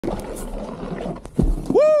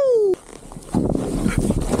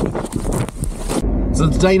So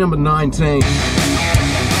it's day number 19.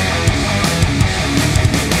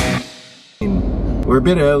 We're a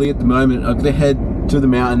bit early at the moment. I'm gonna head to the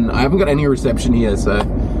mountain. I haven't got any reception here, so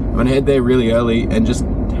I'm gonna head there really early and just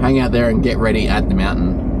hang out there and get ready at the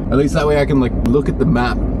mountain. At least that way I can like look at the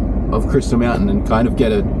map of Crystal Mountain and kind of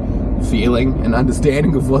get a feeling and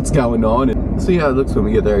understanding of what's going on and see how it looks when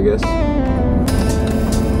we get there, I guess.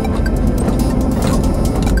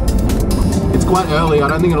 It's quite early. I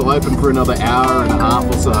don't think it'll open for another hour and a half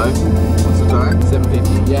or so. What's the time?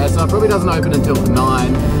 7:50. Yeah, so it probably doesn't open until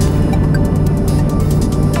 9.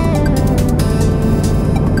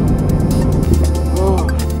 Oh,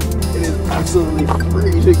 it is absolutely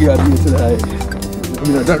freezing out here today. I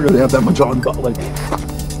mean, I don't really have that much on, but like,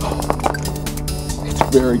 it's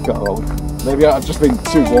very cold. Maybe I've just been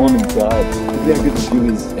too warm inside. Maybe how good the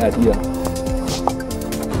view is out here.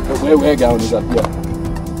 But where we're going is up here.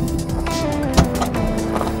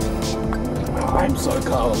 I'm so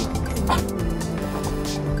cold.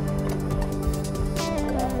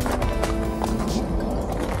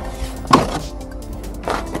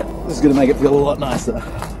 This is gonna make it feel a lot nicer.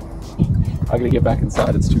 I gotta get back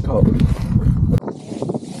inside, it's too cold.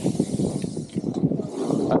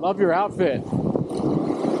 I love your outfit. You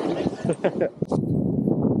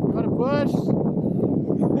wanna push?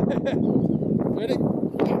 Ready?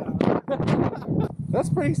 That's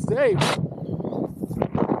pretty steep.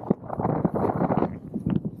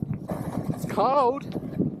 It's cold.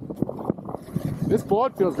 This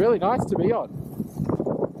board feels really nice to be on.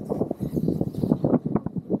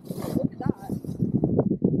 Look at that.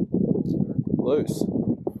 Loose.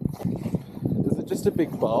 Is it just a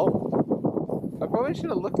big bowl? I probably should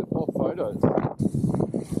have looked at more photos.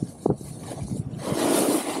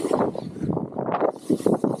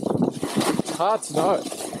 It's hard to know.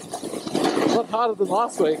 It's a lot harder than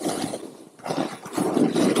last week.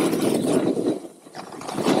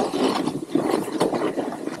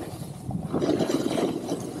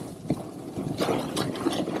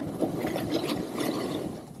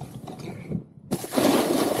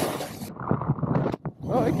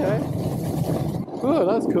 Oh, okay. Oh,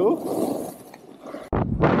 that's cool.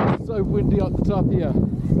 So windy up the top here.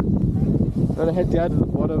 Gotta head down to the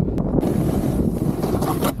bottom.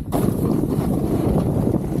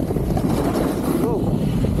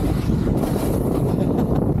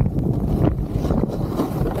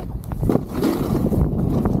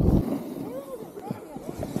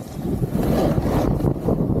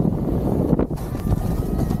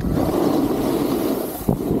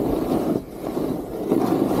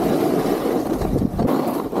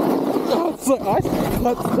 So I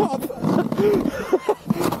can't stop.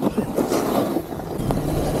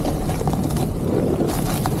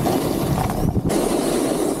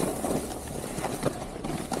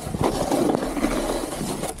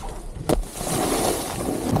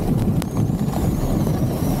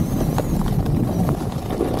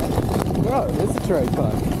 Oh, it's a terrain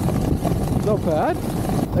park. Not bad.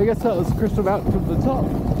 I guess that was Crystal Mountain from the top.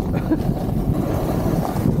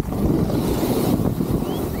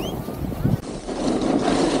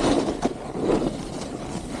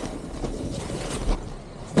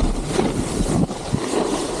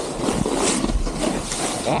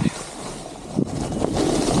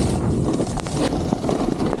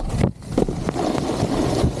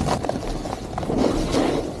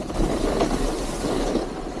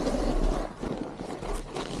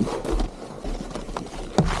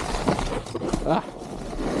 Ah.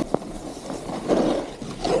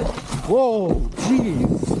 Whoa,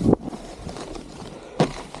 jeez.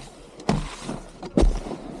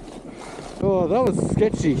 Oh, that was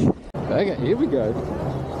sketchy. Okay, here we go.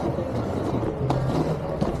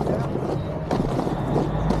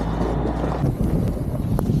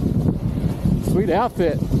 Sweet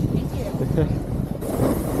outfit. Thank you.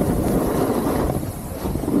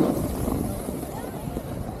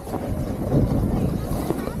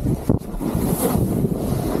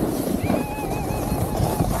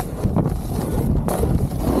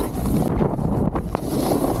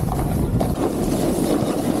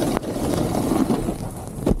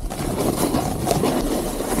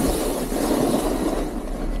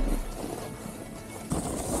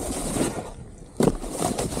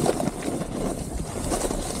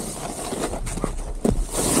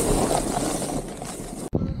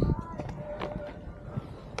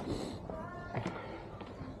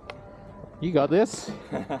 You got this?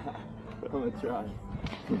 I'm gonna try.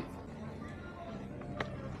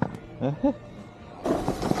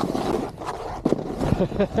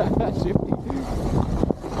 Shifty.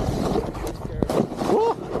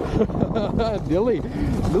 Whoa.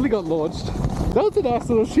 Nearly got launched. That was a nice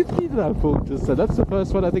little shifty that I pulled just then. That's the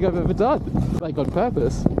first one I think I've ever done. Like on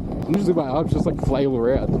purpose. Usually my arms just like flail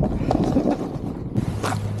around.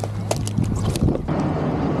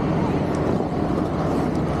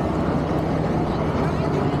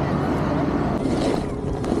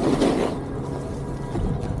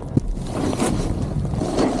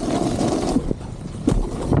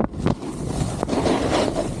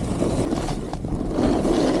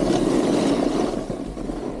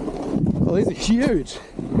 Oh, these are huge.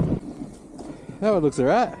 That one looks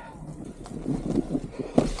alright.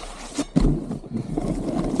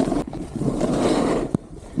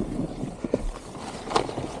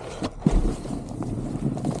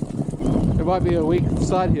 It might be a weak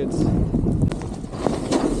side hits.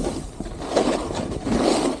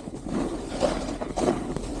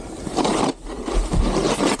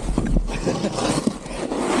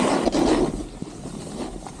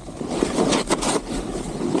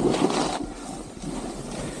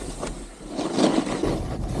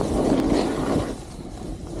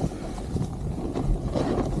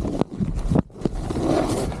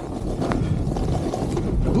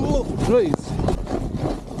 Please.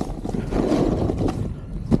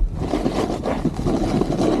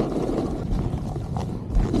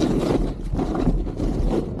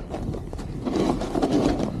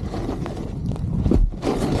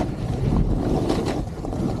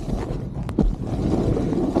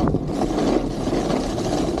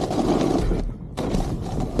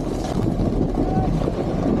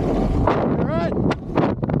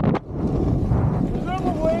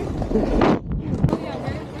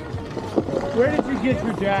 Where did you get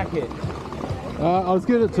your jacket? I was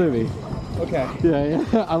giving it to me. Okay.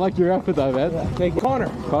 Yeah. I like your outfit though, man. Yeah, thank you. Connor.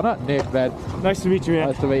 Connor? Nick, man. Nice to meet you, man.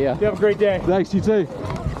 Nice to meet you. You have a great day. Thanks, you too.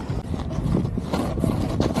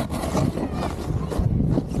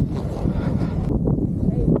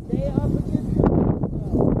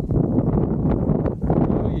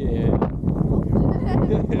 Oh yeah.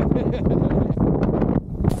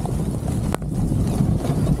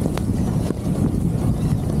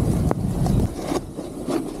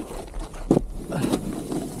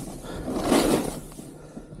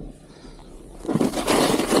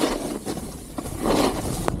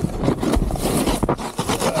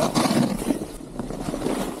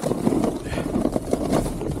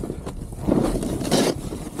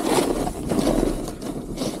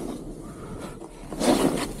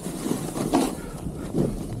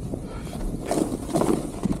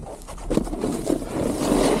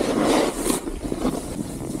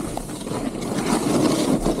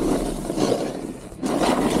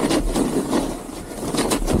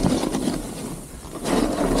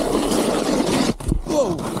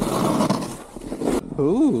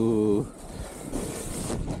 Ooh.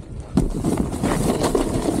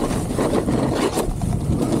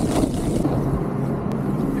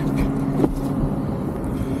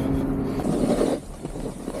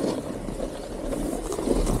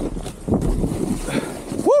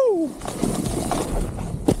 Woo!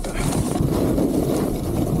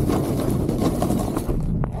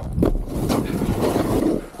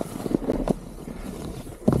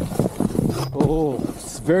 Oh,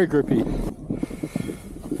 it's very grippy.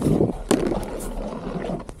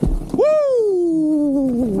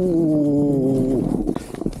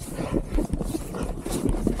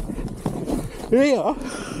 Yeah. A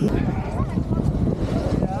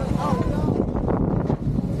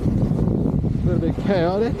little bit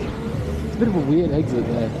chaotic. It's a bit of a weird exit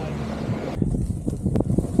there.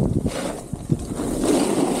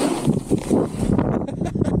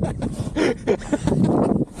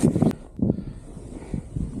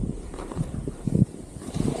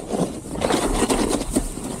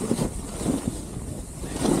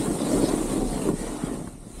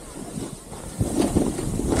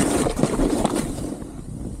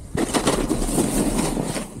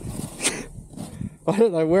 I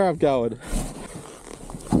don't know where I'm going.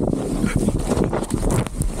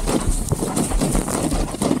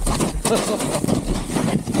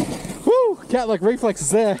 Woo! Cat-like reflexes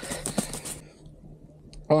there.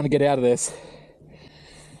 I want to get out of this.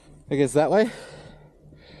 I guess that way.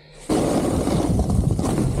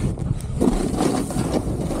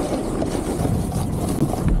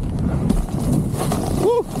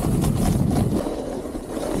 Woo!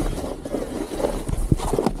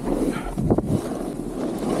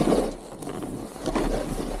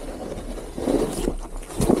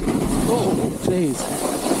 Oh, jeez.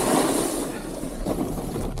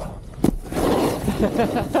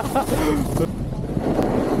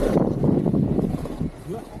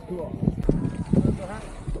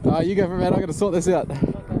 You go for a minute, I'm going to sort this out. You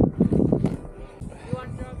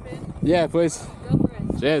want to jump in? Yeah, please. Go for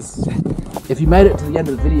it. Cheers. If you made it to the end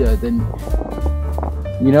of the video, then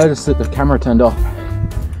you notice that the camera turned off.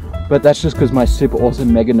 But that's just because my super awesome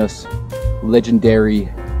Meganus legendary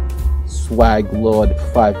swag lord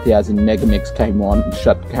 5000 Negamix came on and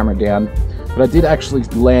shut the camera down. But I did actually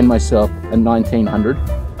land myself a 1900.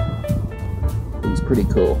 It was pretty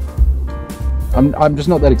cool. I'm just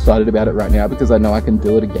not that excited about it right now because I know I can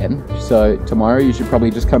do it again. So tomorrow you should probably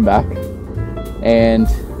just come back and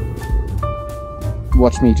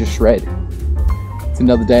watch me just shred. It's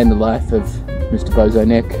another day in the life of Mr. Bozo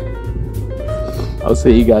Nick. I'll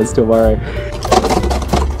see you guys tomorrow.